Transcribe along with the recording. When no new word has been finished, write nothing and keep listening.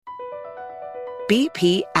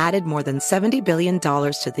BP added more than $70 billion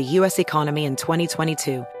to the U.S. economy in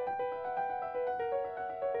 2022.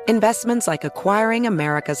 Investments like acquiring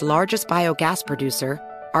America's largest biogas producer,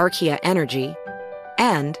 Archaea Energy,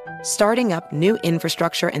 and starting up new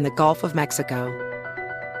infrastructure in the Gulf of Mexico.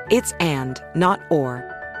 It's and, not or.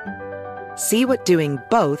 See what doing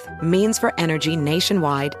both means for energy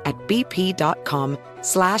nationwide at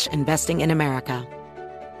bp.com/investing in America.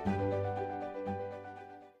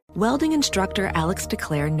 Welding instructor Alex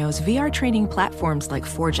DeClaire knows VR training platforms like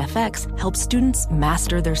Forge FX help students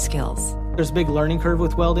master their skills. There's a big learning curve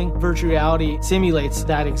with welding. Virtual reality simulates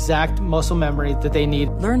that exact muscle memory that they need.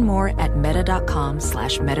 Learn more at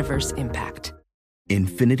meta.com/metaverse impact.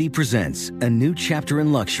 Infiniti presents a new chapter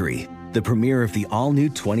in luxury, the premiere of the all-new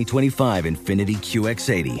 2025 Infiniti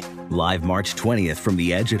QX80, live March 20th from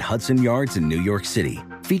the Edge at Hudson Yards in New York City,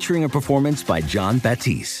 featuring a performance by John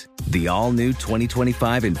Batiste. The all-new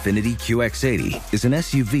 2025 Infiniti QX80 is an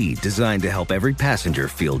SUV designed to help every passenger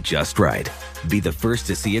feel just right. Be the first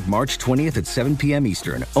to see it March 20th at 7 p.m.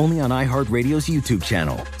 Eastern, only on iHeartRadio's YouTube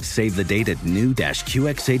channel. Save the date at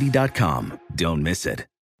new-QX80.com. Don't miss it.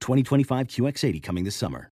 2025 QX80 coming this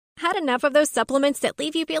summer. Had enough of those supplements that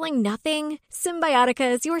leave you feeling nothing?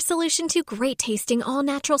 Symbiotica is your solution to great-tasting,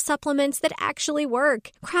 all-natural supplements that actually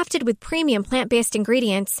work. Crafted with premium plant-based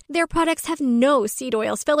ingredients, their products have no seed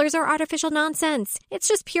oils, fillers, or artificial nonsense. It's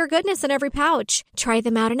just pure goodness in every pouch. Try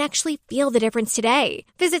them out and actually feel the difference today.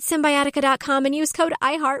 Visit Symbiotica.com and use code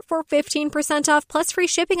IHEART for 15% off plus free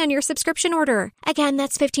shipping on your subscription order. Again,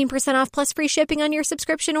 that's 15% off plus free shipping on your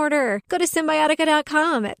subscription order. Go to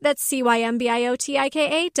Symbiotica.com. That's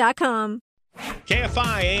CYMBIOTIKA.com.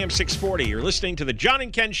 KFI AM 640. You're listening to the John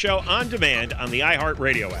and Ken Show on demand on the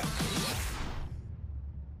iHeartRadio app.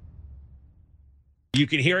 You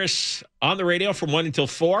can hear us on the radio from 1 until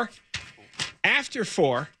 4. After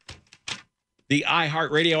 4, the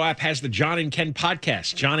iHeartRadio app has the John and Ken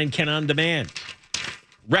podcast, John and Ken on demand.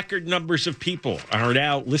 Record numbers of people are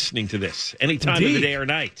now listening to this any time of the day or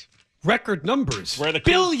night. Record numbers. Where the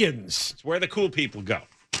billions. It's where the cool people go.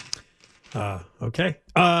 Okay.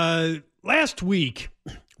 Last week,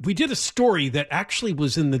 we did a story that actually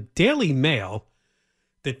was in the Daily Mail,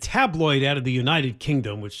 the tabloid out of the United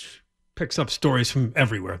Kingdom, which picks up stories from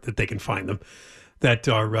everywhere that they can find them, that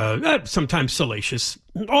are sometimes salacious,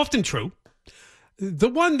 often true. The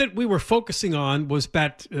one that we were focusing on was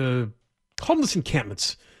about homeless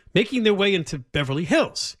encampments making their way into Beverly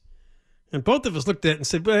Hills. And both of us looked at it and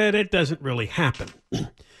said, well, that doesn't really happen.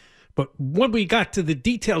 But when we got to the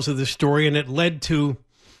details of the story and it led to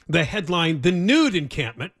the headline, The Nude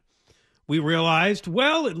Encampment, we realized,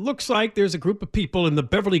 well, it looks like there's a group of people in the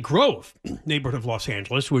Beverly Grove neighborhood of Los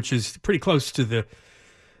Angeles, which is pretty close to the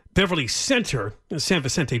Beverly Center, San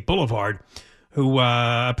Vicente Boulevard, who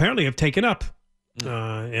apparently have taken up in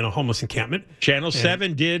a homeless encampment. Channel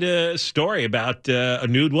 7 did a story about a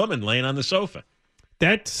nude woman laying on the sofa.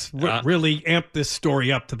 That's what really amped this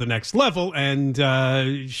story up to the next level, and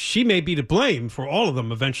she may be to blame for all of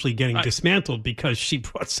them eventually getting dismantled because she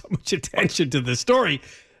brought so much attention to the story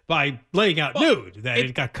by laying out nude that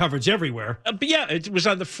it got coverage everywhere. But yeah, it was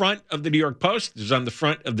on the front of the New York Post. It was on the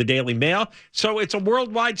front of the Daily Mail. So it's a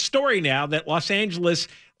worldwide story now that Los Angeles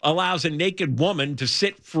allows a naked woman to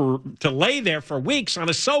lay there for weeks on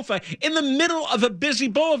a sofa in the middle of a busy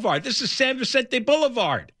boulevard. This is San Vicente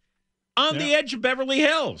Boulevard. On the edge of Beverly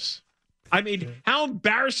Hills. I mean, how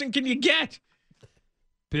embarrassing can you get?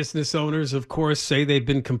 Business owners, of course, say they've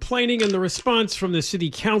been complaining, and the response from the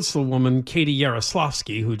city councilwoman, Katie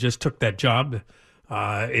Yaroslavsky, who just took that job,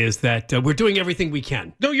 is that we're doing everything we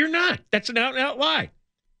can. No, you're not. That's an out-and-out lie.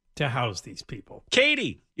 To house these people.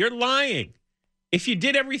 Katie, you're lying. If you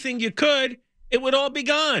did everything you could, it would all be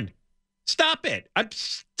gone. Stop it.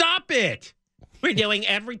 Stop it. We're doing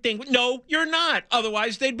everything. No, you're not.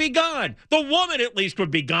 Otherwise, they'd be gone. The woman, at least, would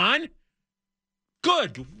be gone.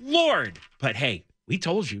 Good Lord. But hey, we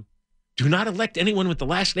told you, do not elect anyone with the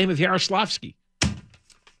last name of Yaroslavsky.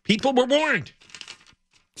 People were warned.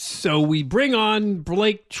 So we bring on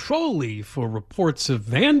Blake Trolley for reports of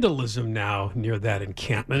vandalism now near that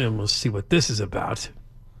encampment, and we'll see what this is about.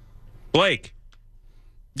 Blake.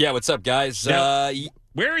 Yeah, what's up, guys? Now,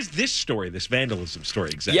 where is this story, this vandalism story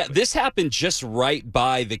exactly? Yeah, this happened just right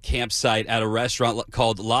by the campsite at a restaurant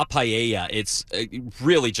called La Paella. It's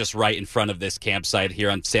really just right in front of this campsite here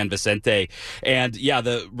on San Vicente. And yeah,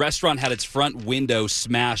 the restaurant had its front window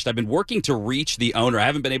smashed. I've been working to reach the owner. I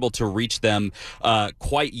haven't been able to reach them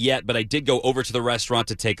quite yet, but I did go over to the restaurant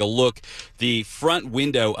to take a look. The front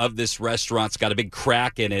window of this restaurant's got a big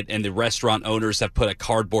crack in it, and the restaurant owners have put a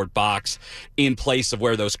cardboard box in place of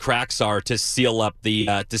where those cracks are to seal up the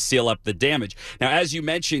to seal up the damage. Now, as you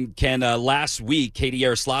mentioned, Ken, last week, Katie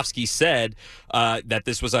Yaroslavsky said that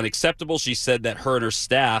this was unacceptable. She said that her and her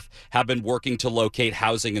staff have been working to locate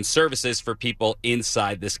housing and services for people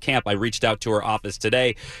inside this camp. I reached out to her office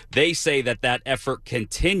today. They say that effort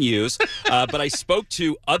continues, but I spoke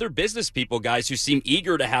to other business people, guys, who seem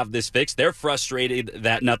eager to have this fixed. They're frustrated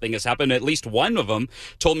that nothing has happened. At least one of them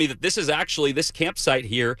told me that this campsite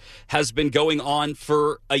here has been going on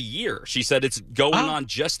for a year. She said it's going on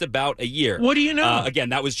just about a year. What do you know? Again,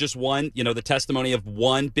 that was just one, the testimony of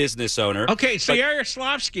one business owner. Okay, so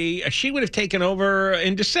Yaroslavsky, she would have taken over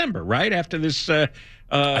in December, right? After this I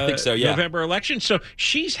think so, yeah. November election. So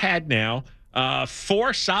she's had now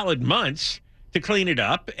 4 solid months to clean it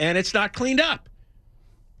up, and it's not cleaned up.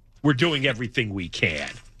 We're doing everything we can.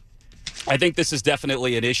 I think this is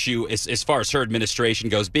definitely an issue as far as her administration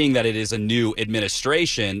goes, being that it is a new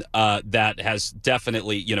administration that has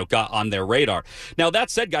definitely, got on their radar. Now,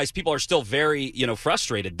 that said, guys, people are still very,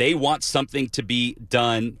 frustrated. They want something to be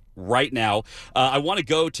done right now. I want to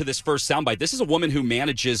go to this first soundbite. This is a woman who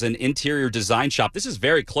manages an interior design shop. This is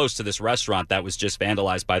very close to this restaurant that was just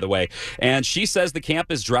vandalized, by the way. And she says the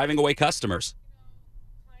camp is driving away customers.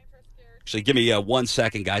 Actually, give me 1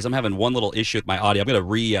 second, guys. I'm having one little issue with my audio. I'm going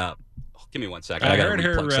to give me 1 second. I heard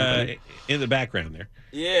her in the background there.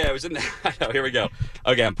 Yeah, it was in I know, here we go.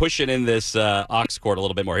 Okay, I'm pushing in this aux cord a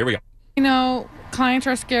little bit more. Here we go. Clients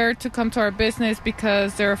are scared to come to our business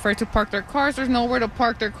because they're afraid to park their cars. There's nowhere to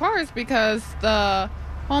park their cars because the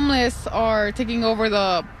homeless are taking over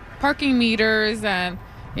the parking meters, and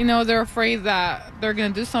they're afraid that they're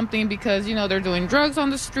going to do something because they're doing drugs on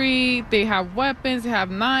the street. They have weapons, they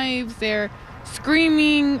have knives, they're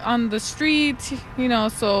screaming on the street,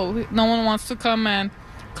 so no one wants to come and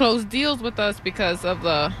close deals with us because of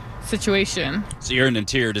the situation. So you're an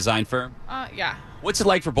interior design firm? Yeah. What's it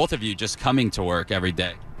like for both of you just coming to work every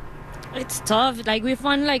day? It's tough. Like, we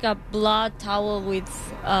found a blood towel with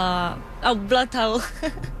a blood towel.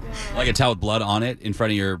 Like a towel with blood on it in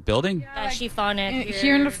front of your building? Yeah, she found it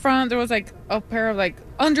here in the front. There was a pair of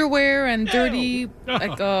underwear and dirty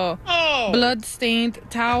blood-stained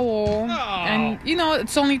towel. And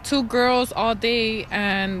it's only 2 girls all day,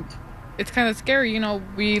 and it's kind of scary.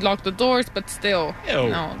 We lock the doors, but still,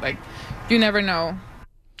 you never know.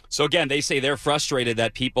 So again, they say they're frustrated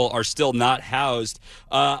that people are still not housed.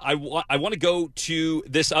 I want to go to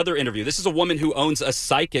this other interview. This is a woman who owns a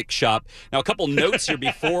psychic shop. Now, a couple notes here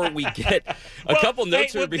before we get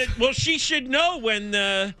Well, she should know when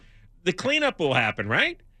the cleanup will happen,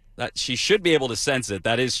 right? That she should be able to sense it.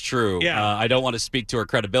 That is true. Yeah. I don't want to speak to her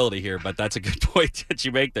credibility here, but that's a good point that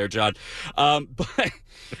you make there, John. But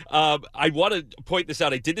I want to point this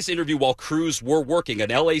out. I did this interview while crews were working. An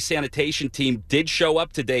LA sanitation team did show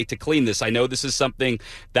up today to clean this. I know this is something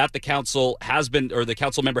that the council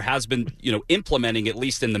member has been, implementing, at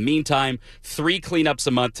least in the meantime. 3 cleanups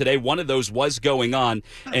a month today. One of those was going on.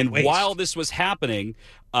 And while this was happening,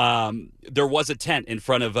 there was a tent in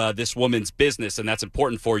front of this woman's business, and that's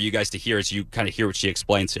important for you guys to hear as you kind of hear what she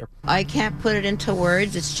explains here. I can't put it into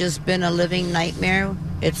words. It's just been a living nightmare.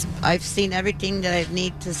 I've seen everything that I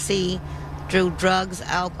need to see through drugs,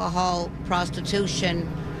 alcohol, prostitution,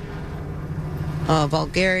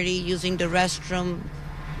 vulgarity, using the restroom,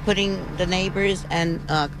 putting the neighbors and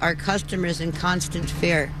our customers in constant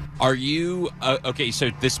fear. Are you okay? So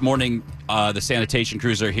this morning, the sanitation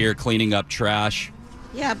crews are here cleaning up trash.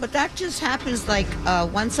 Yeah, but that just happens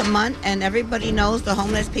once a month, and everybody knows, the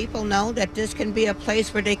homeless people know, that this can be a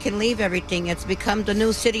place where they can leave everything. It's become the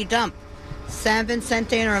new city dump. San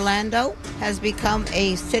Vicente in Orlando has become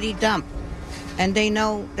a city dump, and they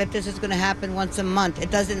know that this is going to happen once a month.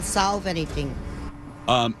 It doesn't solve anything.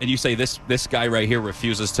 And you say this guy right here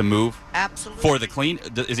refuses to move? Absolutely. For the clean?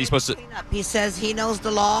 Is he supposed to? He says he knows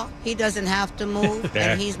the law. He doesn't have to move,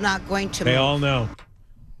 and he's not going to move. They all know.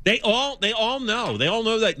 They all know. They all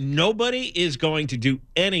know that nobody is going to do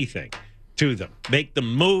anything to them. Make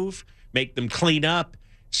them move, make them clean up,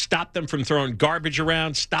 stop them from throwing garbage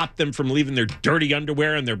around, stop them from leaving their dirty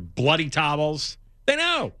underwear and their bloody towels. They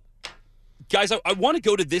know. Guys, I want to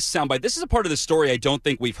go to this soundbite. This is a part of the story I don't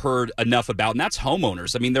think we've heard enough about, and that's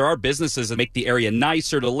homeowners. I mean, there are businesses that make the area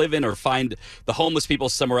nicer to live in or find the homeless people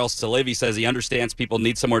somewhere else to live. He says he understands people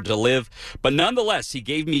need somewhere to live. But nonetheless, he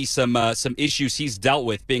gave me some issues he's dealt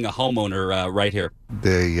with being a homeowner right here.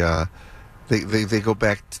 They go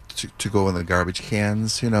back to go in the garbage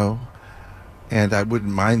cans, and I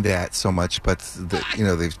wouldn't mind that so much, but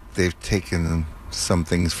they've taken some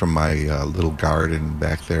things from my little garden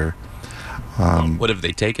back there. What have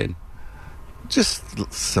they taken? Just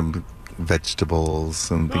some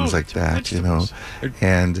vegetables and things like that,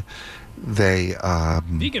 and they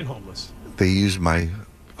vegan homeless. They use my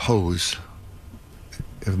hose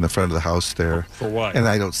in the front of the house there. For what? And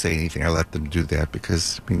I don't say anything. I let them do that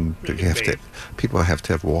because people have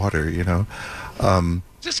to have water, you know.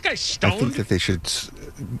 Is this guy stoned? I think that they should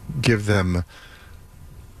give them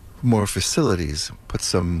more facilities, put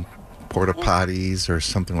some porta potties or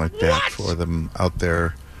something like that for them out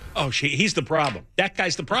there. Oh, he's the problem. That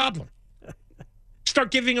guy's the problem.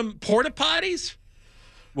 Start giving him porta potties?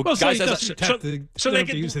 Well, guys, so they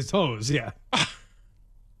can use his hose, yeah.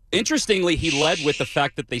 Interestingly, he led with the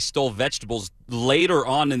fact that they stole vegetables. Later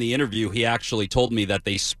on in the interview, he actually told me that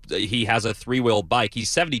he has a three-wheel bike. He's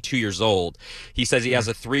 72 years old. He says he has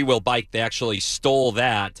a three-wheel bike. They actually stole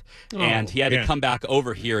that, and he had to come back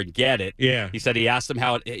over here and get it. Yeah. He said he asked them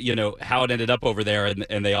how it ended up over there,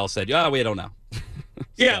 and they all said, "Yeah, we don't know."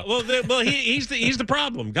 Yeah, he's the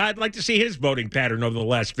problem. I'd like to see his voting pattern over the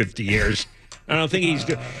last 50 years. I don't think he's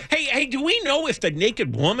good. Hey, do we know if the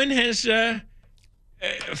naked woman has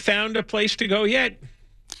found a place to go yet?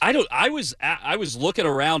 I don't. I was looking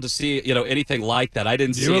around to see anything like that. I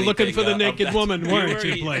didn't see. You were looking for the naked woman, weren't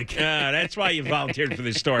you, Blake? That's why you volunteered for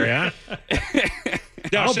this story, huh?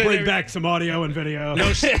 I'll bring back some audio and video.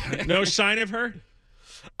 No sign of her.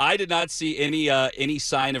 I did not see any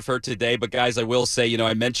sign of her today, but guys, I will say,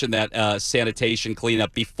 I mentioned that sanitation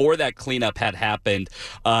cleanup. Before that cleanup had happened,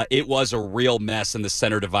 it was a real mess in the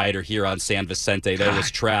center divider here on San Vicente. There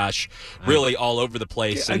was trash really all over the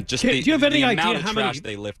place, and just do you have any idea amount of how trash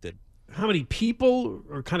many they lifted. How many people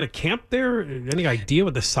are kind of camped there? Any idea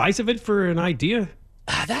what the size of it for an idea?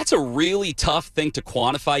 That's a really tough thing to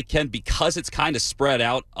quantify, Ken, because it's kind of spread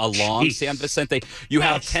out along San Vicente. You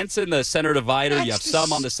have tents in the center divider. You have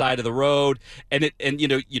some on the side of the road, and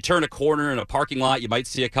you turn a corner in a parking lot, you might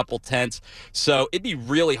see a couple tents. So it'd be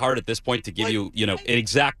really hard at this point to give you an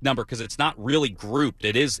exact number because it's not really grouped.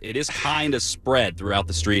 It is kind of spread throughout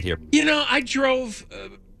the street here. I drove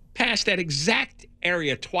past that exact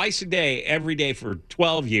area twice a day, every day for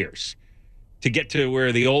 12 years to get to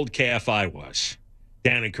where the old KFI was.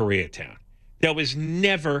 Down in Koreatown. There was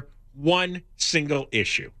never one single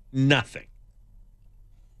issue. Nothing.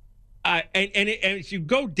 And as you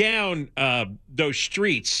go down those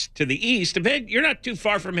streets to the east, you're not too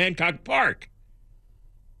far from Hancock Park,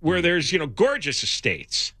 where there's, gorgeous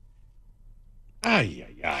estates. I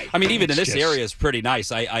mean, even in this area is pretty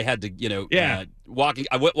nice. I had to, walking.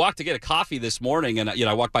 I walked to get a coffee this morning, and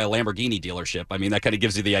I walked by a Lamborghini dealership. I mean, that kind of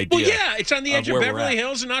gives you the idea. Well, yeah, it's on the edge of Beverly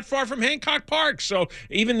Hills and not far from Hancock Park. So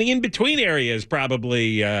even the in-between area is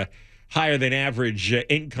probably higher than average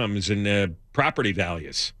incomes and property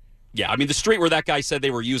values. Yeah, I mean, the street where that guy said they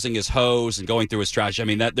were using his hose and going through his trash. I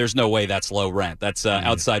mean, there's no way that's low rent. That's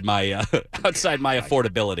outside my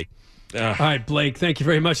affordability. All right, Blake. Thank you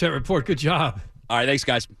very much for that report. Good job. All right, thanks,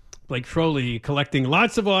 guys. Blake Froley collecting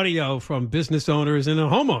lots of audio from business owners and a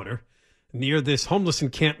homeowner near this homeless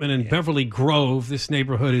encampment in Beverly Grove. This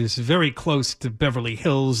neighborhood is very close to Beverly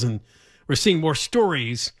Hills, and we're seeing more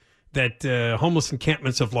stories that homeless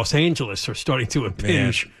encampments of Los Angeles are starting to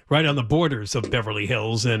impinge right on the borders of Beverly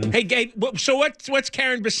Hills. And hey, Gabe, so what's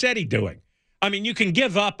Karen Bassetti doing? I mean, you can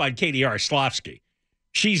give up on Katie Yaroslavsky.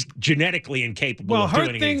 She's genetically incapable of doing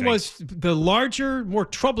anything. Well, her thing was the larger, more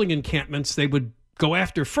troubling encampments they would go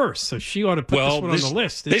after first. So she ought to put this one on the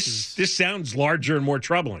list. This sounds larger and more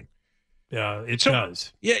troubling. Yeah, it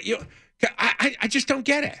does. Yeah, I just don't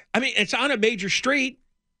get it. I mean, it's on a major street.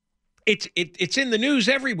 It's in the news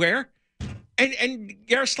everywhere, and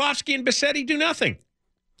Yaroslavsky and Bassetti do nothing.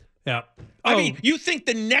 Yeah. I mean, you think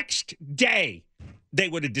the next day they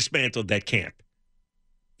would have dismantled that camp?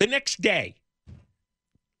 The next day.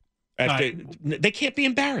 They can't be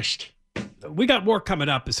embarrassed. We got more coming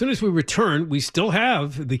up. As soon as we return, we still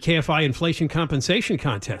have the KFI Inflation Compensation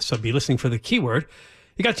Contest, so be listening for the keyword.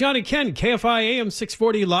 You got John and Ken, KFI AM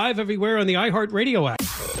 640 live everywhere on the iHeartRadio app.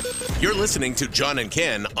 You're listening to John and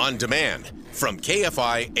Ken on demand from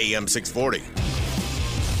KFI AM 640.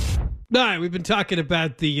 All right, we've been talking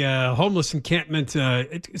about the homeless encampment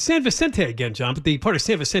San Vicente again, John, but the part of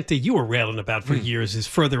San Vicente you were railing about for years is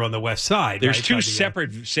further on the west side. There's right? two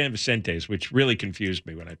separate San Vicentes, which really confused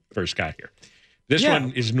me when I first got here. This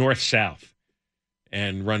one is north-south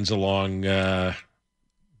and runs along the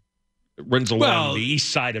east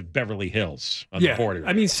side of Beverly Hills on the border.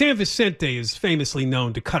 I mean, San Vicente is famously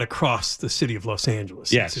known to cut across the city of Los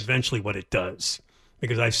Angeles. Yes. That's eventually what it does.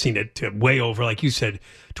 Because I've seen it way over, like you said,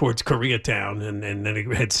 towards Koreatown, and then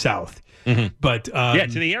it heads south. Mm-hmm. But to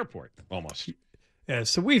the airport, almost. Yeah,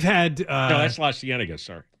 so we've had... no, that's La Cienega,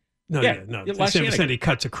 sorry. No, Yeah, no. La San Cienega. Vicente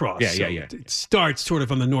cuts across. Yeah. It starts sort of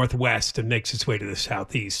on the northwest and makes its way to the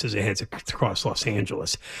southeast as it heads across Los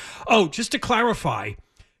Angeles. Oh, just to clarify,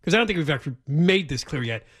 because I don't think we've actually made this clear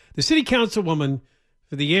yet, the city councilwoman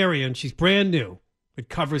for the area, and she's brand new. It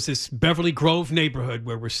covers this Beverly Grove neighborhood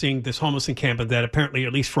where we're seeing this homeless encampment that apparently,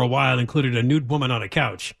 at least for a while, included a nude woman on a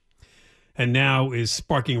couch and now is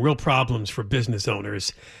sparking real problems for business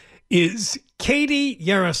owners, is Katie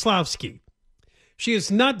Yaroslavsky. She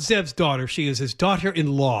is not Zev's daughter. She is his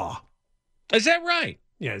daughter-in-law. Is that right?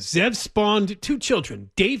 Yeah, Zev spawned 2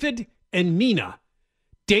 children, David and Mina.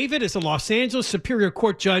 David is a Los Angeles Superior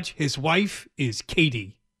Court judge. His wife is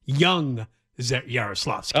Katie, young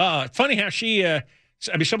Yaroslavsky. Funny how she,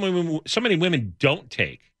 so many women don't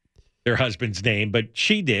take their husband's name, but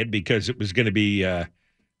she did because it was going to be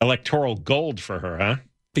electoral gold for her, huh?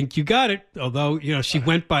 Think you got it. Although, she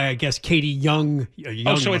went by, I guess, Katie Young.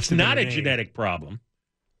 So it's not a genetic problem.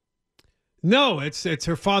 No, it's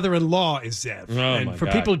her father-in-law is Zev. And for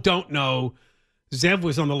people who don't know, Zev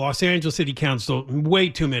was on the Los Angeles City Council way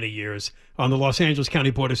too many years, on the Los Angeles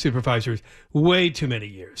County Board of Supervisors way too many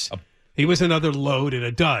years. He was another load and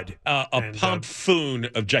a dud. A pompoon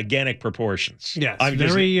of gigantic proportions. Yes,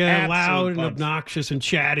 very loud and obnoxious and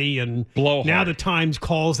chatty. And blowhard. Now the Times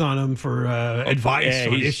calls on him for advice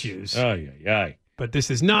on issues. But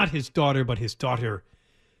this is not his daughter, but his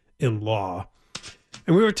daughter-in-law.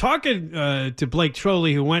 And we were talking to Blake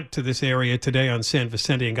Trolley, who went to this area today on San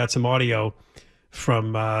Vicente and got some audio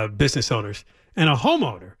from business owners and a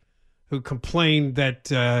homeowner who complained that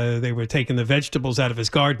they were taking the vegetables out of his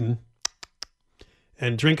garden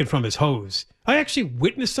and drinking from his hose. I actually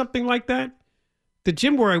witnessed something like that. The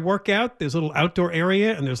gym where I work out, there's a little outdoor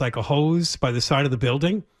area, and there's like a hose by the side of the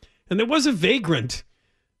building. And there was a vagrant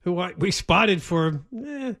who we spotted for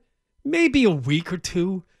maybe a week or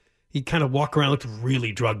two. He kind of walked around, looked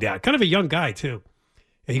really drugged out. Kind of a young guy, too.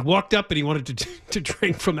 And he walked up and he wanted to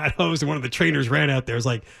drink from that hose, and one of the trainers ran out there. It was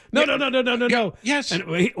like, no. Yes. And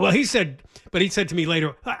he said to me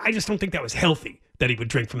later, I just don't think that was healthy that he would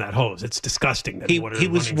drink from that hose. It's disgusting. That he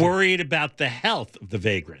was worried about the health of the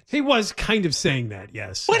vagrant. He was kind of saying that,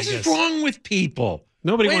 yes. What is wrong with people?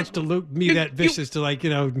 Nobody wants to be that vicious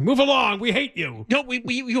to move along. We hate you. No,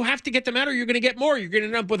 you have to get them out or you're going to get more. You're going to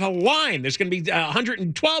end up with a line. There's going to be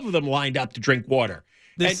 112 of them lined up to drink water.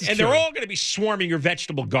 And they're all going to be swarming your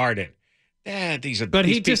vegetable garden. But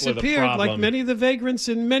he disappeared like many of the vagrants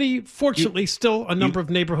in many, fortunately, still a number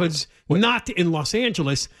of neighborhoods not in Los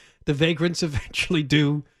Angeles. The vagrants eventually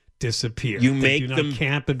do disappear. They do not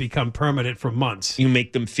camp and become permanent for months. You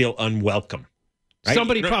make them feel unwelcome. Right?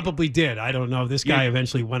 Somebody probably did. I don't know. This guy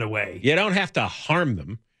eventually went away. You don't have to harm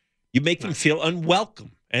them. You make them feel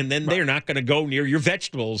unwelcome. And then they're not going to go near your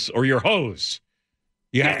vegetables or your hose.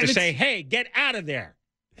 You have to say, hey, get out of there.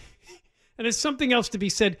 And there's something else to be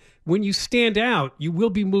said. When you stand out, you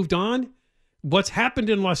will be moved on. What's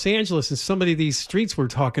happened in Los Angeles and some of these streets we're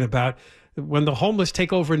talking about, when the homeless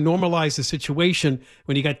take over and normalize the situation,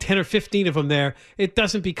 when you got 10 or 15 of them there, it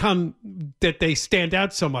doesn't become that they stand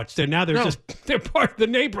out so much. They're part of the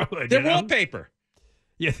neighborhood. They're wallpaper.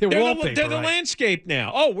 Yeah, they're wallpaper. They're the landscape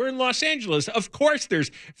now. Oh, we're in Los Angeles. Of course there's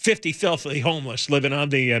 50 filthy homeless living on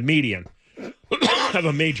the median of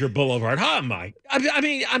a major boulevard. How am I?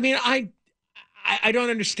 I don't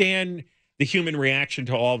understand the human reaction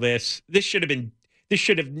to all this. This should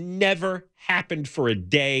have never happened for a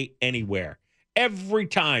day anywhere. Every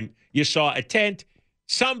time you saw a tent,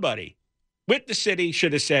 somebody with the city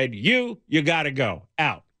should have said, you got to go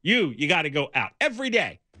out. You got to go out every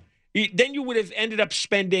day. Then you would have ended up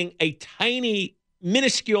spending a tiny,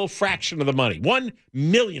 minuscule fraction of the money,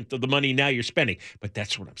 1/1,000,000th of the money now you're spending. But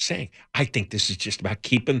that's what I'm saying. I think this is just about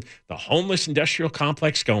keeping the homeless industrial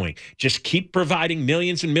complex going. Just keep providing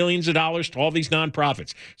millions and millions of dollars to all these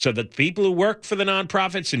nonprofits so that people who work for the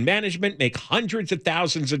nonprofits in management make hundreds of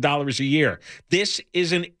thousands of dollars a year. This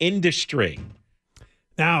is an industry.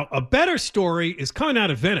 Now, a better story is coming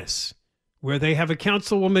out of Venice, where they have a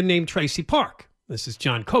councilwoman named Tracy Park. This is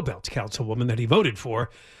John Cobelt's councilwoman that he voted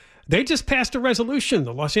for. They just passed a resolution,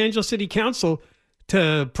 the Los Angeles City Council,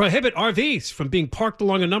 to prohibit RVs from being parked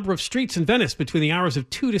along a number of streets in Venice between the hours of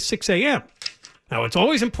 2 to 6 a.m. Now, what's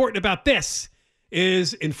always important about this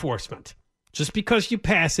is enforcement. Just because you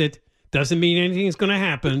pass it doesn't mean anything is going to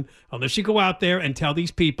happen unless you go out there and tell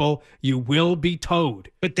these people you will be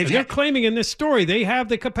towed. But they're claiming in this story they have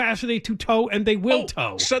the capacity to tow, and they will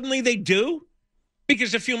tow. Suddenly they do?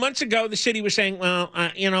 Because a few months ago, the city was saying, well,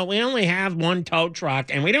 we only have one tow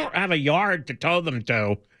truck, and we don't have a yard to tow them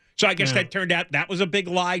to. So I guess that turned out that was a big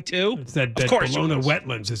lie, too. It's that of course Bologna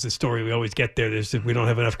wetlands is the story we always get there. We don't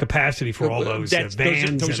have enough capacity for all those vans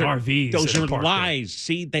and RVs. Those are lies.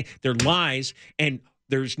 See, they're lies, and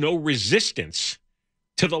there's no resistance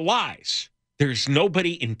to the lies. There's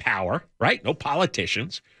nobody in power, right? No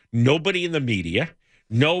politicians, nobody in the media,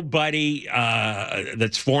 nobody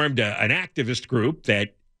that's formed an activist group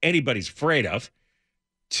that anybody's afraid of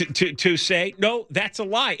to say, no, that's a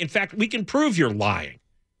lie. In fact, we can prove you're lying.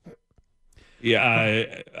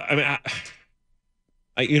 Yeah,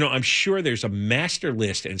 I'm sure there's a master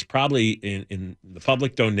list, and it's probably in the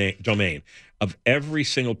public domain of every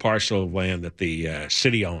single parcel of land that the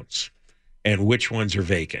city owns and which ones are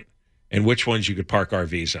vacant and which ones you could park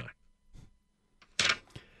RVs on.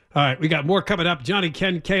 All right, we got more coming up. John and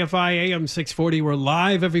Ken, KFI AM 640. We're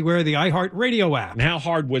live everywhere, the iHeartRadio app. And how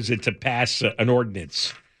hard was it to pass an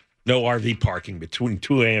ordinance? No RV parking between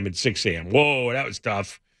 2 a.m. and 6 a.m. Whoa, that was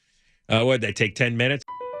tough. What did they take, 10 minutes?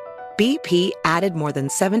 BP added more than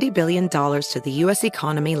 $70 billion to the U.S.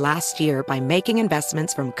 economy last year by making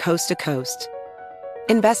investments from coast to coast.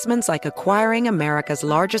 Investments like acquiring America's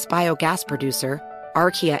largest biogas producer,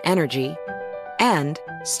 Archaea Energy, and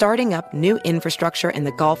starting up new infrastructure in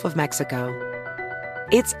the Gulf of Mexico.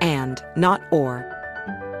 It's and, not or.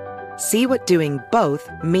 See what doing both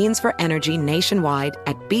means for energy nationwide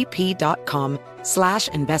at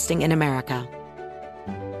bp.com/investing in America.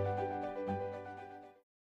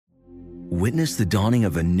 Witness the dawning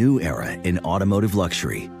of a new era in automotive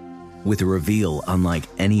luxury with a reveal unlike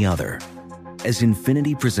any other as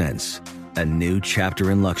Infiniti presents a new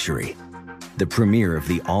chapter in luxury, the premiere of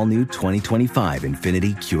the all-new 2025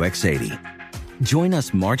 Infiniti QX80. Join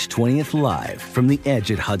us March 20th live from the Edge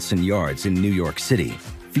at Hudson Yards in New York City,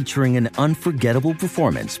 featuring an unforgettable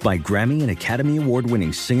performance by Grammy and Academy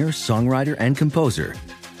Award-winning singer, songwriter, and composer,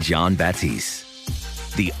 Jon Batiste.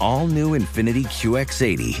 The all-new Infiniti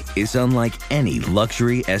QX80 is unlike any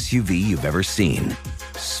luxury SUV you've ever seen.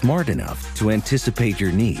 Smart enough to anticipate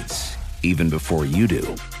your needs, even before you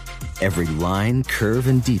do. Every line, curve,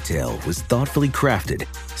 and detail was thoughtfully crafted,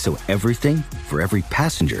 so everything for every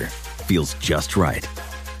passenger feels just right.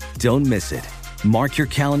 Don't miss it. Mark your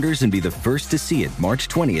calendars and be the first to see it March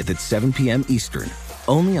 20th at 7 p.m. Eastern,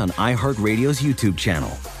 only on iHeartRadio's YouTube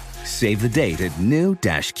channel. Save the date at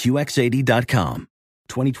new-QX80.com.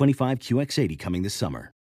 2025 QX80 coming this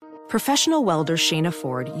summer. Professional welder Shayna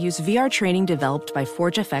Ford used VR training developed by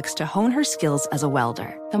ForgeFX to hone her skills as a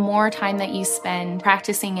welder. The more time that you spend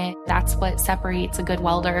practicing it, that's what separates a good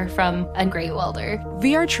welder from a great welder.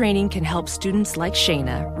 VR training can help students like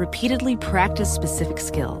Shayna repeatedly practice specific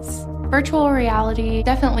skills. Virtual reality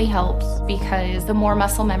definitely helps because the more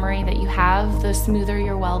muscle memory that you have, the smoother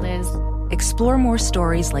your weld is. Explore more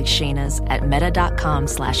stories like Shayna's at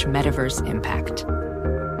meta.com/metaverseimpact.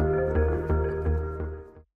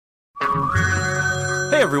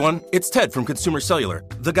 Hey everyone, it's Ted from Consumer Cellular,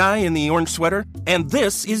 the guy in the orange sweater, and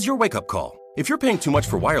this is your wake-up call. If you're paying too much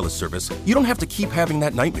for wireless service, you don't have to keep having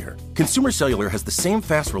that nightmare. Consumer Cellular has the same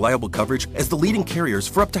fast, reliable coverage as the leading carriers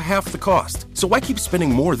for up to half the cost. So why keep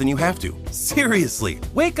spending more than you have to? Seriously,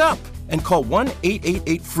 wake up and call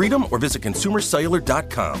 1-888-FREEDOM or visit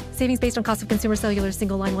consumercellular.com. Savings based on cost of Consumer Cellular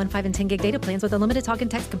single line 1, 5, and 10 gig data plans with unlimited talk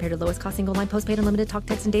and text compared to lowest cost single line postpaid unlimited talk,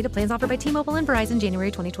 text, and data plans offered by T-Mobile and Verizon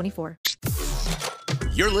January 2024.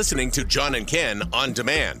 You're listening to John and Ken on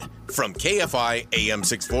demand from KFI AM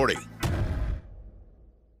 640.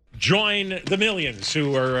 Join the millions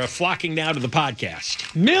who are flocking now to the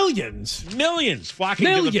podcast. Millions flocking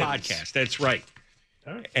to the podcast. That's right.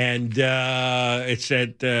 And it's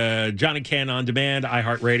at John and Ken on demand,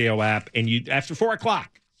 iHeartRadio app. And you after 4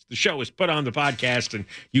 o'clock, the show is put on the podcast, and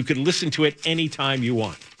you can listen to it anytime you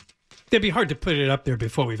want. It'd be hard to put it up there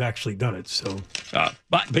before we've actually done it. So,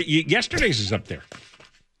 but yesterday's is up there.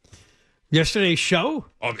 Yesterday's show,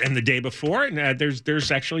 and the day before, and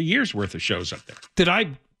there's actually years worth of shows up there.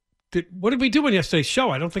 What did we do on yesterday's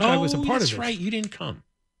show? I don't think I was a part of it. That's right. You didn't come.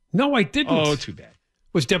 No, I didn't. Oh, too bad.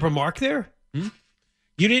 Was Deborah Mark there? You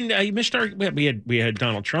didn't. You missed our. We had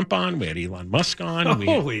Donald Trump on. We had Elon Musk on.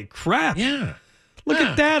 Holy crap! Yeah. Look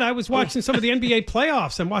at that. I was watching some of the NBA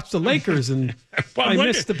playoffs and watched the Lakers, and I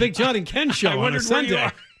missed the Big John and Ken show on a Sunday.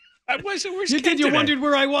 You wondered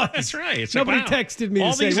where I was. That's right. It's Nobody like, wow. texted me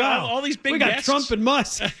to say, wow, all these big we got guests, Trump and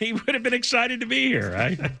Musk. He would have been excited to be here,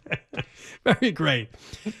 right? Very great.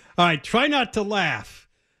 All right, try not to laugh,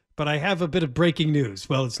 but I have a bit of breaking news.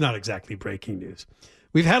 Well, it's not exactly breaking news.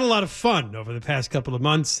 We've had a lot of fun over the past couple of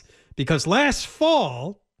months because last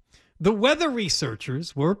fall, the weather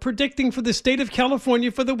researchers were predicting for the state of California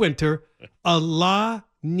for the winter a La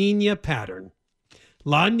Nina pattern.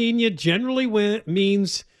 La Nina generally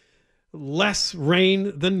means less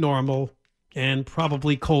rain than normal, and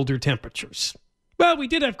probably colder temperatures. Well, we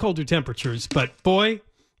did have colder temperatures, but boy,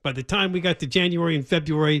 by the time we got to January and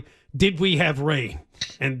February, did we have rain?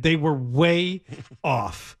 And they were way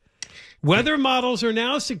off. Weather models are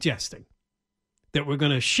now suggesting that we're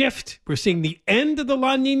going to shift. We're seeing the end of the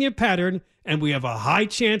La Nina pattern, and we have a high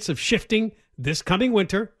chance of shifting this coming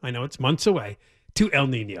winter, I know it's months away, to El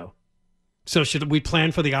Nino. So should we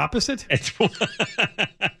plan for the opposite?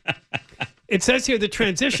 It says here the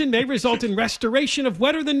transition may result in restoration of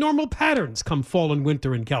wetter than normal patterns come fall and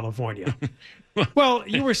winter in California. Well,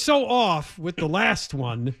 you were so off with the last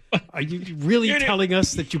one. Are you really telling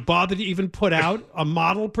us that you bothered to even put out a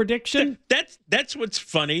model prediction? That's what's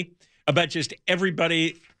funny about just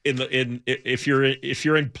everybody if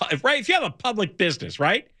you have a public business,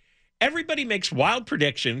 right? Everybody makes wild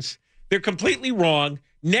predictions. They're completely wrong.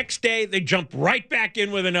 Next day, they jump right back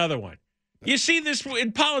in with another one. You see this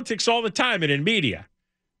in politics all the time and in media.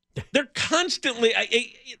 They're constantly,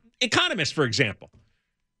 economists, for example.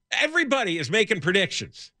 Everybody is making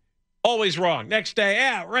predictions. Always wrong. Next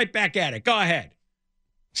day, right back at it. Go ahead.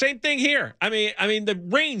 Same thing here. I mean, the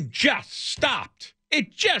rain just stopped.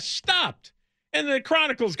 It just stopped. And the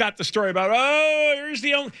Chronicle's got the story about, here's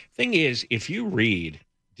the only thing is, if you read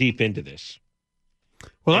deep into this.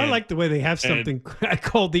 Well, I like the way they have something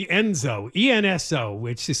called the ENSO, ENSO,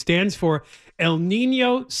 which stands for El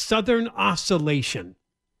Nino Southern Oscillation.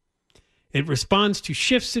 It responds to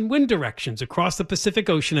shifts in wind directions across the Pacific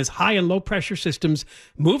Ocean as high and low pressure systems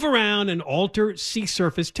move around and alter sea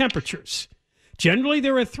surface temperatures. Generally,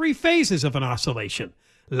 there are three phases of an oscillation: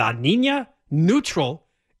 La Nina, neutral,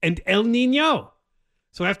 and El Nino.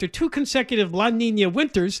 So after two consecutive La Nina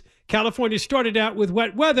winters, California started out with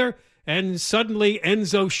wet weather, and suddenly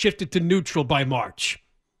ENSO shifted to neutral by March.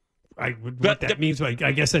 What that means, I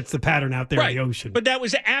guess that's the pattern out there in the ocean. But that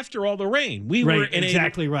was after all the rain. We were in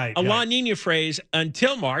a La Nina phase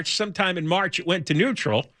until March. Sometime in March, it went to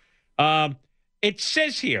neutral. It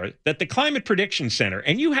says here that the Climate Prediction Center,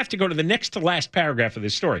 and you have to go to the next to last paragraph of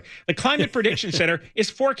this story. The Climate Prediction Center is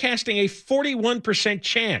forecasting a 41%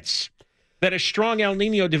 chance that a strong El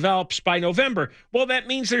Nino develops by November. Well, that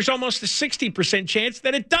means there's almost a 60% chance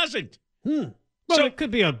that it doesn't. Well, so, it could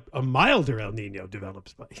be a milder El Nino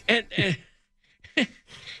develops by. And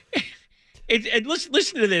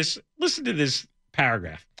listen to this. Listen to this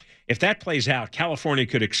paragraph. If that plays out, California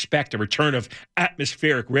could expect a return of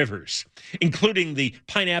atmospheric rivers, including the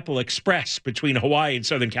Pineapple Express between Hawaii and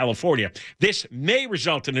Southern California. This may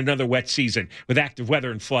result in another wet season with active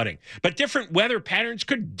weather and flooding. But different weather patterns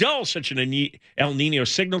could dull such an El Nino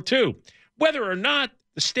signal, too. Whether or not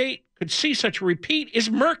the state could see such a repeat is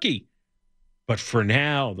murky. But for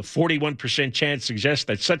now, the 41% chance suggests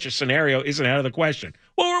that such a scenario isn't out of the question.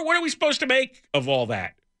 Well, what are we supposed to make of all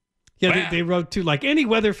that? Yeah, they wrote, too, like any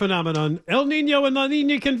weather phenomenon, El Nino and La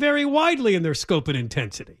Nina can vary widely in their scope and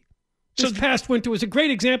intensity. This past winter was a great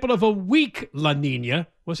example of a weak La Nina.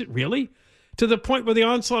 Was it really? To the point where the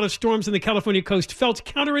onslaught of storms in the California coast felt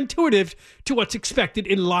counterintuitive to what's expected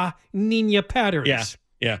in La Nina patterns.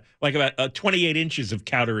 Yeah, like about 28 inches of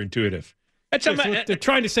counterintuitive. That's what they're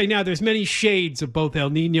trying to say now. There's many shades of both El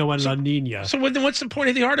Nino and La Nina. So then what's the point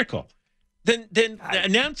of the article? Then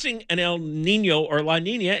announcing an El Nino or La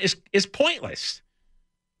Nina is pointless.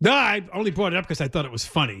 No, I only brought it up because I thought it was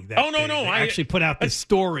funny. That I actually put out this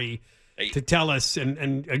story to tell us.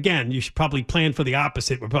 And again, you should probably plan for the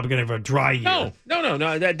opposite. We're probably going to have a dry year. No.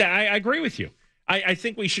 I agree with you. I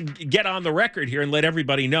think we should get on the record here and let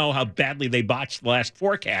everybody know how badly they botched the last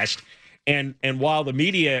forecast. And while the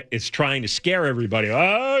media is trying to scare everybody,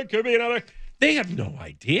 it could be another. They have no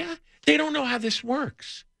idea. They don't know how this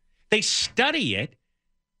works. They study it,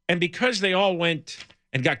 and because they all went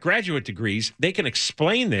and got graduate degrees, they can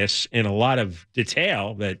explain this in a lot of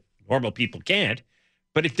detail that normal people can't,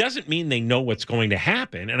 but it doesn't mean they know what's going to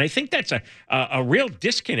happen. And I think that's a real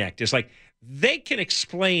disconnect. It's like they can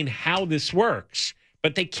explain how this works,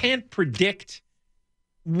 but they can't predict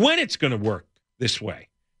when it's going to work this way.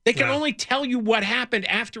 They can only tell you what happened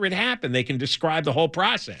after it happened. They can describe the whole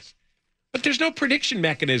process. But there's no prediction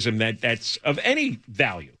mechanism that's of any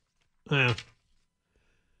value. They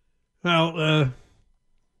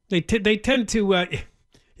tend to.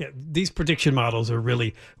 These prediction models are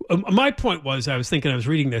really. My point was, I was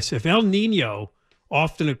reading this. If El Nino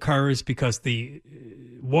often occurs because the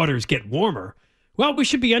waters get warmer, well, we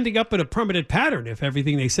should be ending up in a permanent pattern if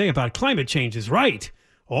everything they say about climate change is right.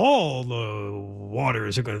 All the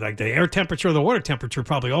waters are going to, like the air temperature, the water temperature,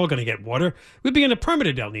 probably all going to get water. We'd be in a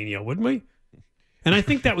permanent El Nino, wouldn't we? And I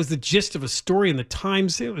think that was the gist of a story in the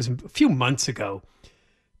Times. It was a few months ago.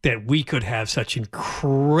 that we could have such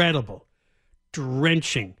incredible,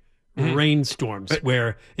 drenching rainstorms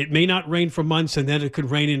where it may not rain for months and then it could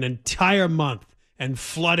rain an entire month and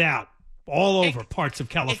flood out all over parts of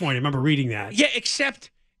California. I remember reading that. Yeah,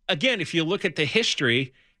 except, again, if you look at the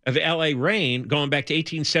history of L.A. rain going back to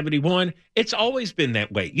 1871, it's always been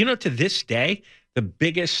that way. You know, to this day, the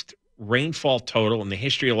biggest rainfall total in the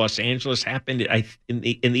history of Los Angeles happened in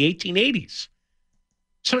the 1880s.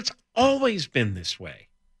 So it's always been this way.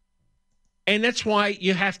 And that's why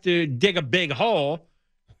you have to dig a big hole,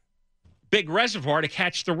 big reservoir to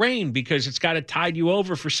catch the rain, because it's got to tide you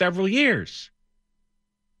over for several years.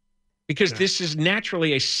 Because this is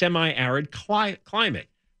naturally a semi-arid climate,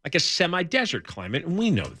 like a semi-desert climate, and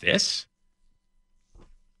we know this.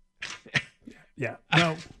 Yeah.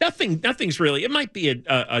 No. Nothing's really. It might be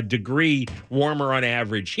a degree warmer on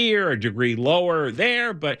average here, a degree lower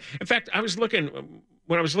there. But in fact, when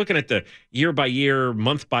I was looking at the year by year,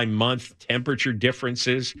 month by month temperature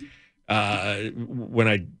differences, when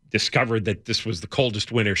I discovered that this was the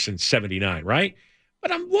coldest winter since '79, right?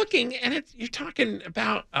 But I'm looking, and you're talking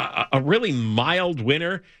about a really mild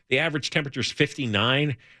winter. The average temperature is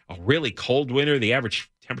 59. A really cold winter, the average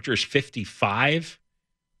temperature is 55.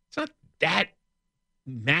 It's not that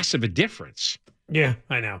massive a difference. Yeah,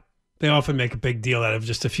 I know. They often make a big deal out of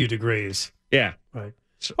just a few degrees. Yeah. Right.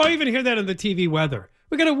 I even hear that in the TV weather.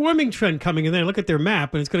 We got a warming trend coming in there. Look at their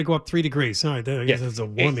map, and it's going to go up 3 degrees. All right, I guess it's a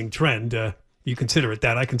warming trend. You consider it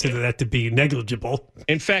that. I consider that to be negligible.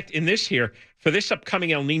 In fact, in this here, for this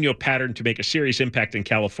upcoming El Nino pattern to make a serious impact in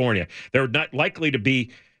California, there likely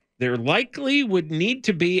would need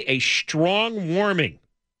to be a strong warming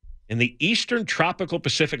in the eastern tropical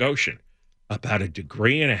Pacific Ocean, about 1.5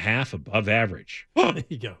 degrees above average. There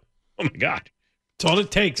you go. Oh, my God. It's all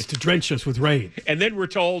it takes to drench us with rain. And then we're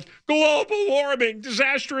told, global warming,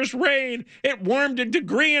 disastrous rain. It warmed 1.5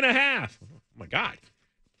 degrees. Oh, my God.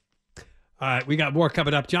 All right, we got more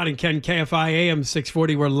coming up. John and Ken, KFI AM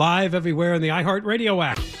 640. We're live everywhere in the iHeartRadio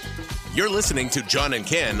app. You're listening to John and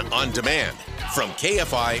Ken on demand from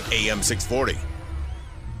KFI AM 640.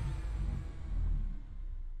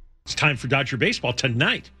 It's time for Dodger baseball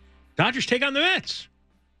tonight. Dodgers take on the Mets.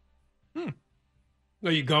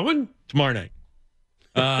 Are you going? Tomorrow night.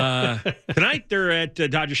 Tonight, they're at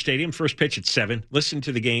Dodger Stadium. First pitch at 7. Listen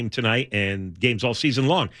to the game tonight and games all season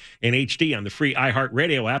long in HD on the free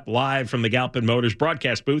iHeartRadio app, live from the Galpin Motors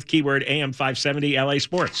broadcast booth. Keyword AM 570 LA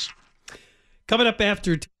Sports. Coming up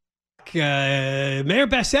after Mayor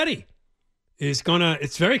Bassetti is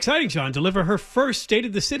it's very exciting, John, deliver her first State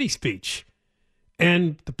of the City speech.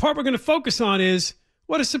 And the part we're going to focus on is,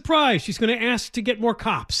 what a surprise, she's going to ask to get more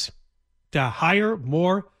cops, to hire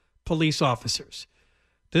more police officers.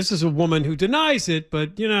 This is a woman who denies it,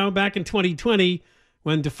 but, back in 2020,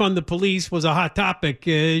 when defund the police was a hot topic,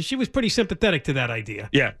 she was pretty sympathetic to that idea.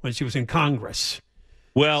 Yeah. When she was in Congress.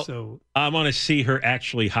 Well, I want to see her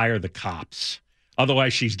actually hire the cops.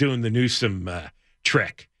 Otherwise, she's doing the Newsom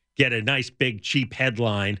trick. Get a nice, big, cheap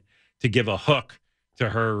headline to give a hook to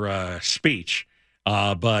her speech.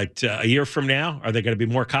 But a year from now, are there going to be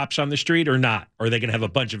more cops on the street or not? Or are they going to have a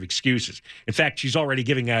bunch of excuses? In fact, she's already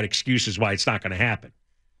giving out excuses why it's not going to happen.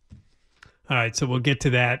 All right, so we'll get to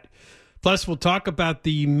that. Plus, we'll talk about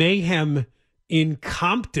the mayhem in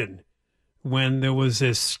Compton when there was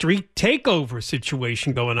a street takeover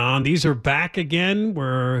situation going on. These are back again,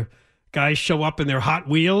 where guys show up in their Hot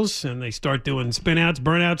Wheels and they start doing spin-outs,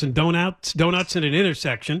 burnouts, and donuts in an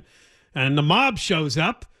intersection. And the mob shows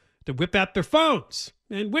up to whip out their phones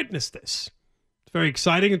and witness this. It's very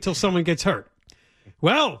exciting until someone gets hurt.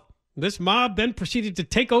 Well, this mob then proceeded to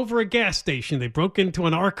take over a gas station. They broke into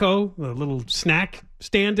an Arco, a little snack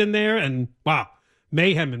stand in there, and wow,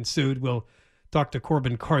 mayhem ensued. We'll talk to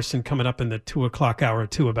Corbin Carson coming up in the 2 o'clock hour,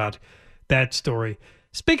 too, about that story.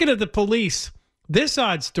 Speaking of the police, this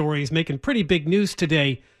odd story is making pretty big news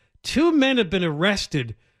today. 2 men have been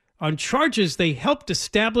arrested on charges they helped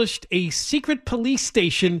establish a secret police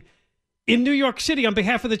station in New York City on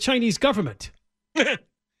behalf of the Chinese government.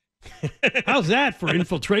 How's that for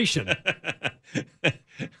infiltration?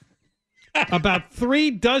 About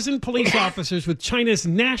 36 police officers with China's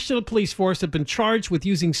National Police Force have been charged with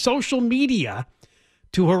using social media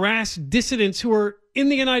to harass dissidents who are in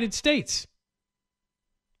the United States.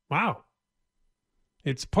 Wow.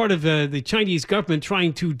 It's part of the Chinese government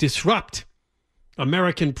trying to disrupt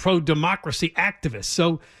American pro-democracy activists.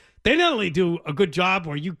 So they not only do a good job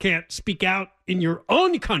where you can't speak out in your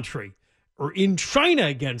own country or in China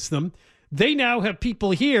against them, they now have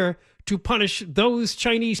people here to punish those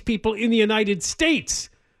Chinese people in the United States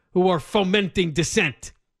who are fomenting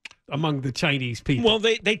dissent among the Chinese people. Well,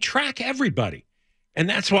 they track everybody. And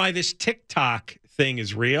that's why this TikTok thing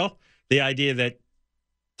is real. The idea that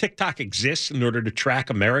TikTok exists in order to track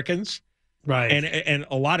Americans. Right. And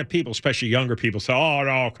a lot of people, especially younger people, say, oh,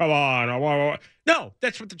 no, come on. No,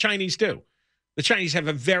 that's what the Chinese do. The Chinese have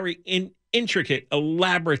a very intricate,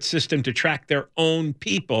 elaborate system to track their own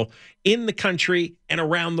people in the country and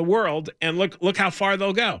around the world. And look how far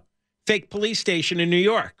they'll go. Fake police station in New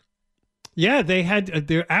York. Yeah, they had.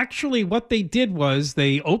 They're actually what they did was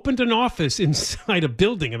they opened an office inside a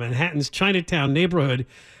building in Manhattan's Chinatown neighborhood.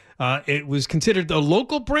 It was considered the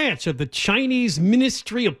local branch of the Chinese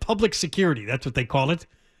Ministry of Public Security. That's what they call it,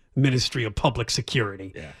 Ministry of Public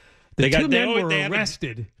Security. Yeah, the two men were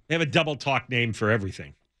arrested. They have a double talk name for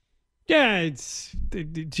everything. Yeah, it's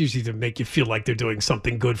usually to make you feel like they're doing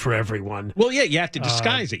something good for everyone. Well, yeah, you have to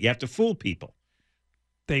disguise it. You have to fool people.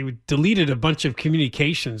 They deleted a bunch of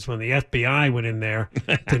communications when the FBI went in there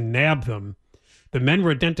to nab them. The men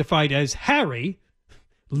were identified as Harry,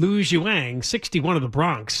 Lu Zhuang, 61 of the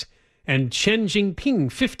Bronx, and Chen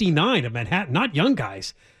Jingping, 59 of Manhattan. Not young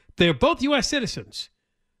guys. They're both U.S. citizens,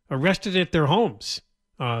 arrested at their homes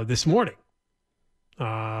this morning.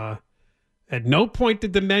 At no point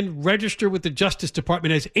did the men register with the Justice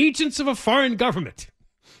Department as agents of a foreign government.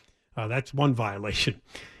 That's one violation.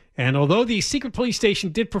 And although the secret police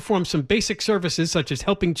station did perform some basic services, such as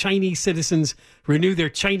helping Chinese citizens renew their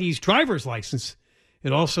Chinese driver's license,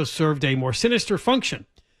 it also served a more sinister function,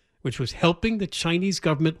 which was helping the Chinese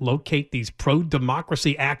government locate these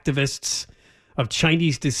pro-democracy activists of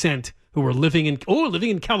Chinese descent who were living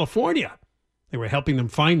in California. They were helping them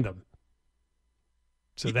find them.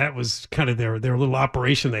 So that was kind of their little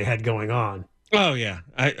operation they had going on. Oh, yeah.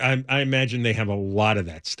 I imagine they have a lot of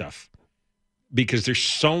that stuff because there's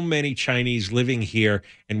so many Chinese living here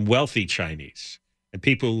and wealthy Chinese and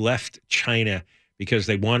people who left China because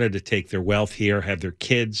they wanted to take their wealth here, have their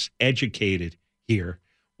kids educated here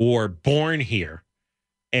or born here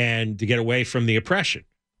and to get away from the oppression.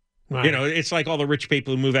 Right. You know, it's like all the rich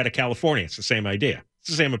people who move out of California. It's the same idea. It's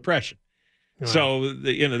the same oppression. Right. So,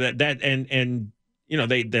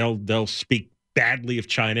 they'll speak badly of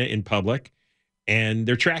China in public and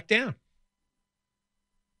they're tracked down.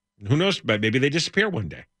 Who knows? But maybe they disappear one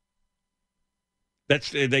day.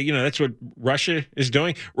 That's what Russia is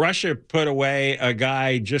doing. Russia put away a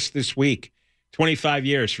guy just this week, 25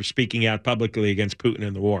 years for speaking out publicly against Putin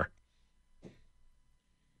and the war.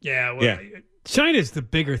 Yeah, well, China's the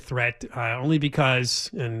bigger threat, only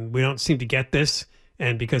because, and we don't seem to get this,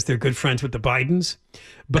 and because they're good friends with the Bidens,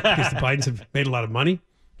 but because the Bidens have made a lot of money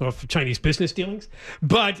off of Chinese business dealings.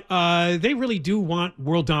 But they really do want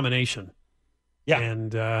world domination. Yeah.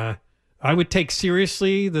 And I would take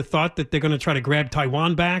seriously the thought that they're going to try to grab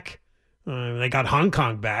Taiwan back. They got Hong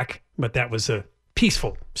Kong back, but that was a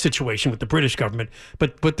peaceful situation with the British government.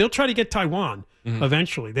 But they'll try to get Taiwan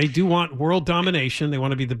eventually. They do want world domination. They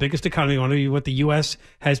want to be the biggest economy. They want to be what the U.S.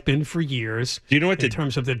 has been for years. Do you know what in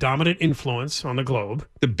terms of the dominant influence on the globe?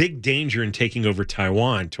 The big danger in taking over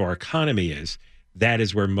Taiwan to our economy is that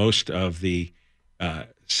is where most of the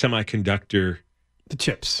semiconductor, the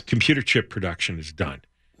chips, computer chip production is done.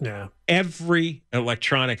 Yeah. Every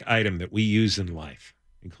electronic item that we use in life,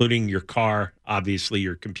 including your car, obviously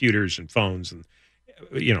your computers and phones, and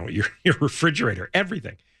your refrigerator,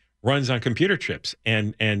 everything runs on computer chips,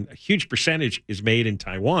 and a huge percentage is made in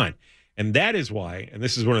Taiwan, and that is why. And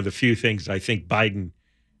this is one of the few things I think Biden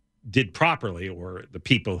did properly, or the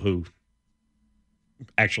people who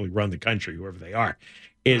actually run the country, whoever they are,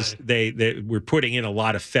 is they we're putting in a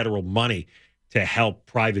lot of federal money to help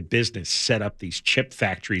private business set up these chip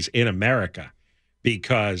factories in America,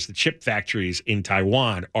 because the chip factories in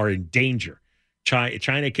Taiwan are in danger.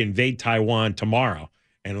 China can invade Taiwan tomorrow,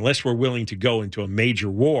 and unless we're willing to go into a major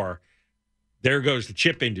war, there goes the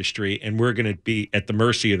chip industry, and we're going to be at the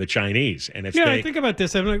mercy of the Chinese. And if I think about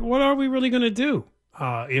this, I'm like, what are we really going to do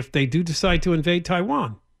if they do decide to invade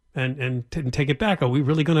Taiwan and take it back? Are we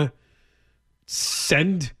really going to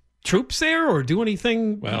send troops there or do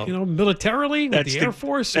anything, militarily with the Air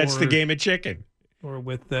Force? That's the game of chicken. Or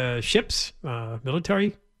with ships,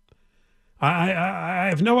 military? I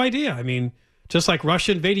have no idea. I mean, just like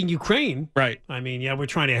Russia invading Ukraine. Right. I mean, we're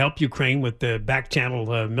trying to help Ukraine with the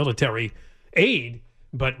back-channel military aid,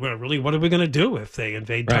 but really, what are we going to do if they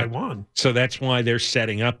invade Taiwan? So that's why they're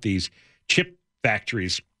setting up these chip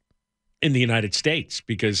factories in the United States,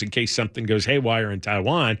 because in case something goes haywire in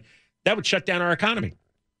Taiwan, that would shut down our economy.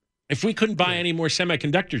 If we couldn't buy any more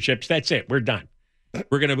semiconductor chips, that's it. We're done.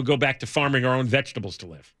 We're going to go back to farming our own vegetables to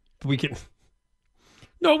live.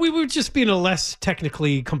 No, we would just be in a less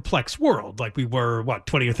technically complex world, like we were,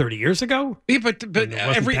 20 or 30 years ago? Yeah, but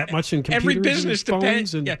every that much in computers every business and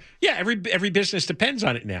depends. phones Every business depends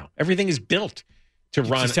on it now. Everything is built to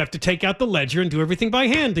run. You just have to take out the ledger and do everything by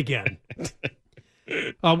hand again.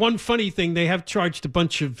 One funny thing, they have charged a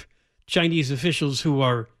bunch of Chinese officials who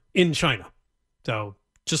are in China. So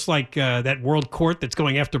just like that world court that's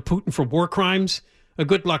going after Putin for war crimes,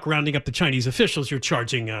 good luck rounding up the Chinese officials you're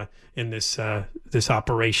charging in this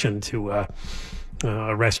operation to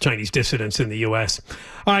arrest Chinese dissidents in the U.S.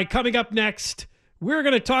 All right, coming up next, we're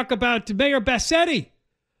going to talk about Mayor Bassetti.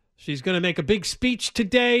 She's going to make a big speech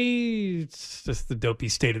today. It's just the dopey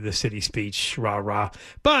State of the City speech, rah-rah.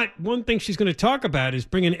 But one thing she's going to talk about is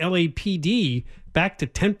bringing LAPD back to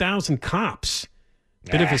 10,000 cops.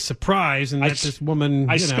 Bit of a surprise, and that this woman...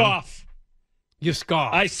 I scoff. You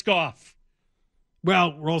scoff. I scoff.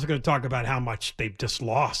 Well, we're also going to talk about how much they've just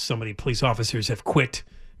lost. So many police officers have quit,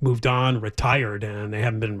 moved on, retired, and they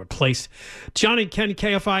haven't been replaced. John and Ken,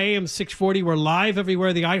 KFI AM 640. We're live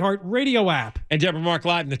everywhere, the iHeart Radio app. And Deborah Mark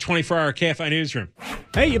live in the 24-hour KFI newsroom.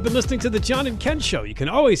 Hey, you've been listening to the John and Ken Show. You can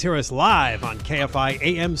always hear us live on KFI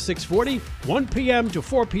AM 640, 1 p.m. to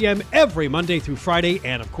 4 p.m. every Monday through Friday,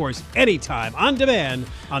 and, of course, anytime on demand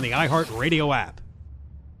on the iHeart Radio app.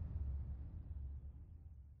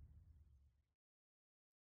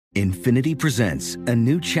 Infiniti presents a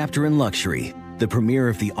new chapter in luxury, the premiere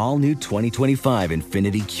of the all-new 2025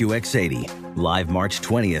 Infiniti QX80, live March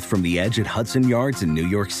 20th from the Edge at Hudson Yards in New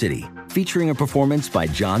York City, featuring a performance by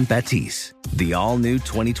John Batiste. The all-new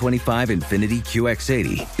 2025 Infiniti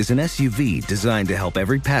QX80 is an SUV designed to help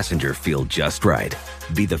every passenger feel just right.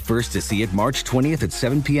 Be the first to see it March 20th at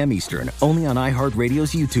 7 p.m. Eastern, only on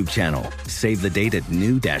iHeartRadio's YouTube channel. Save the date at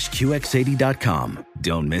new-QX80.com.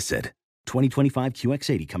 Don't miss it. 2025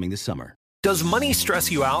 QX80 coming this summer. Does money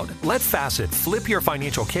stress you out? Let Facet flip your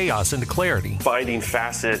financial chaos into clarity. Finding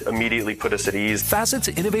Facet immediately put us at ease. Facet's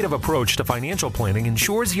innovative approach to financial planning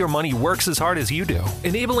ensures your money works as hard as you do,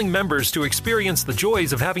 enabling members to experience the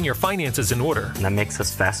joys of having your finances in order. And that makes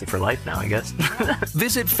us Facet for life now, I guess.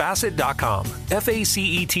 Visit Facet.com,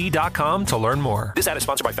 FACET.com to learn more. This ad is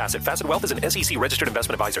sponsored by Facet. Facet Wealth is an SEC registered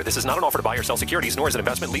investment advisor. This is not an offer to buy or sell securities, nor is it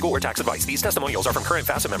investment, legal, or tax advice. These testimonials are from current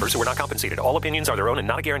Facet members who are not compensated. All opinions are their own and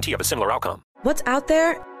not a guarantee of a similar outcome. What's out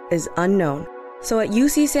there is unknown. So at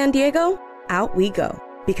UC San Diego, out we go.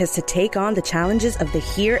 Because to take on the challenges of the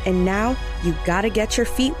here and now, you gotta get your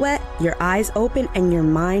feet wet, your eyes open, and your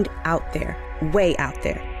mind out there. Way out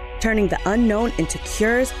there. Turning the unknown into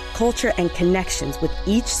cures, culture, and connections with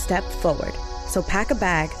each step forward. So pack a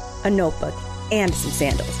bag, a notebook, and some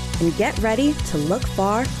sandals. And get ready to look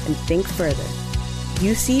far and think further.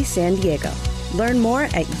 UC San Diego. Learn more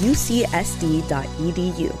at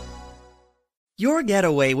ucsd.edu. Your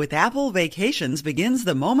getaway with Apple Vacations begins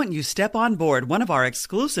the moment you step on board one of our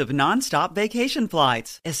exclusive nonstop vacation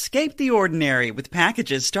flights. Escape the ordinary with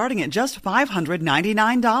packages starting at just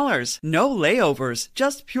 $599. No layovers,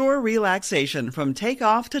 just pure relaxation from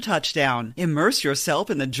takeoff to touchdown. Immerse yourself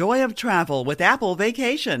in the joy of travel with Apple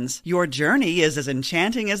Vacations. Your journey is as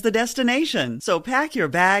enchanting as the destination, so pack your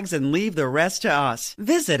bags and leave the rest to us.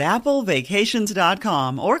 Visit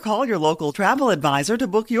applevacations.com or call your local travel advisor to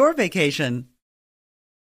book your vacation.